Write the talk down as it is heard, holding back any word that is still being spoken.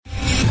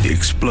The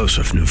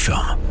explosive new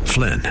film,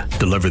 Flynn,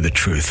 deliver the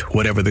truth,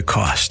 whatever the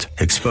cost,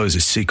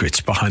 exposes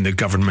secrets behind the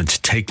government's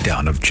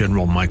takedown of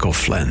General Michael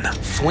Flynn.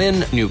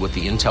 Flynn knew what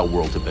the intel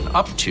world had been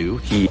up to.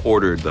 He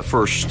ordered the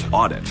first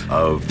audit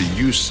of the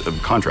use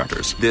of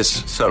contractors.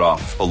 This set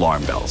off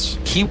alarm bells.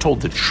 He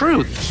told the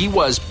truth. He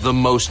was the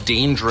most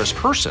dangerous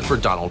person for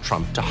Donald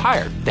Trump to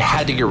hire. They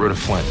had to get rid of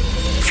Flynn.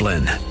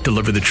 Flynn,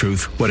 deliver the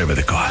truth, whatever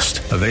the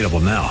cost. Available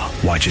now.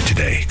 Watch it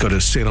today. Go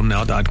to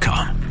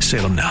salemnow.com.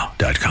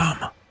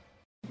 salemnow.com.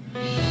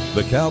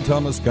 The Cal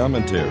Thomas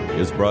Commentary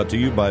is brought to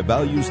you by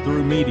Values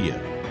Through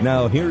Media.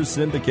 Now here's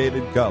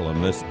syndicated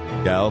columnist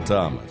Cal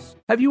Thomas.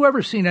 Have you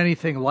ever seen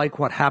anything like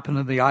what happened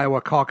in the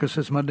Iowa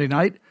caucuses Monday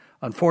night?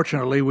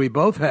 Unfortunately, we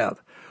both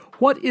have.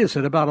 What is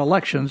it about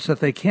elections that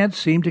they can't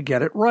seem to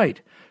get it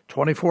right?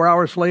 24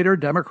 hours later,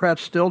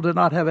 Democrats still did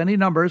not have any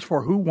numbers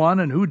for who won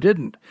and who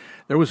didn't.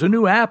 There was a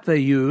new app they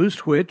used,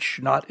 which,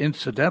 not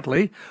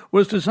incidentally,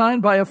 was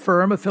designed by a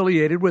firm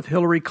affiliated with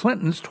Hillary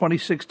Clinton's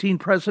 2016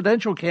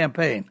 presidential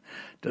campaign.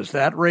 Does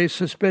that raise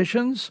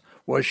suspicions?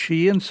 Was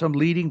she and some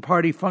leading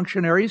party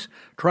functionaries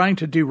trying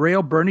to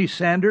derail Bernie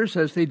Sanders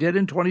as they did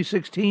in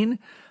 2016?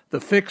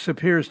 The fix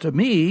appears to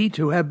me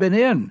to have been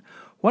in.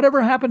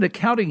 Whatever happened to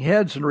counting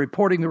heads and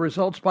reporting the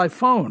results by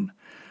phone?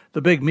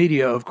 The big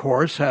media, of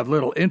course, have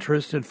little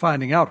interest in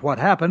finding out what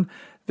happened.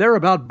 They're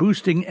about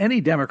boosting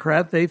any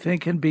Democrat they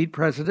think can beat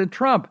President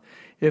Trump.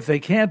 If they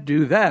can't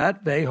do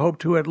that, they hope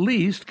to at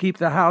least keep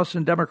the House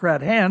in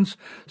Democrat hands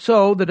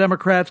so the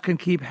Democrats can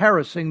keep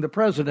harassing the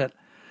president.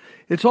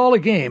 It's all a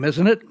game,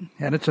 isn't it?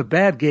 And it's a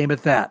bad game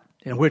at that,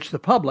 in which the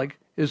public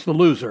is the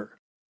loser.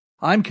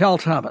 I'm Cal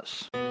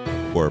Thomas.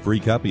 For a free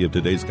copy of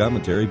today's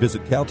commentary,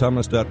 visit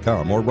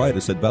calthomas.com or write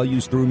us at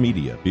Values Through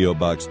Media, P.O.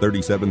 Box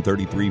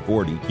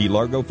 373340, Key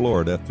Largo,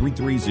 Florida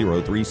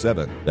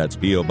 33037. That's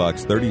P.O.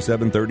 Box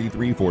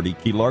 373340,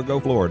 Key Largo,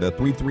 Florida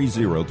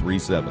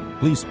 33037.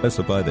 Please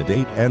specify the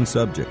date and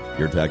subject.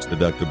 Your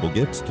tax-deductible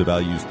gifts to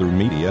Values Through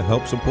Media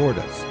help support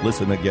us.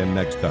 Listen again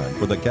next time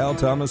for the Cal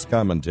Thomas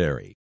Commentary.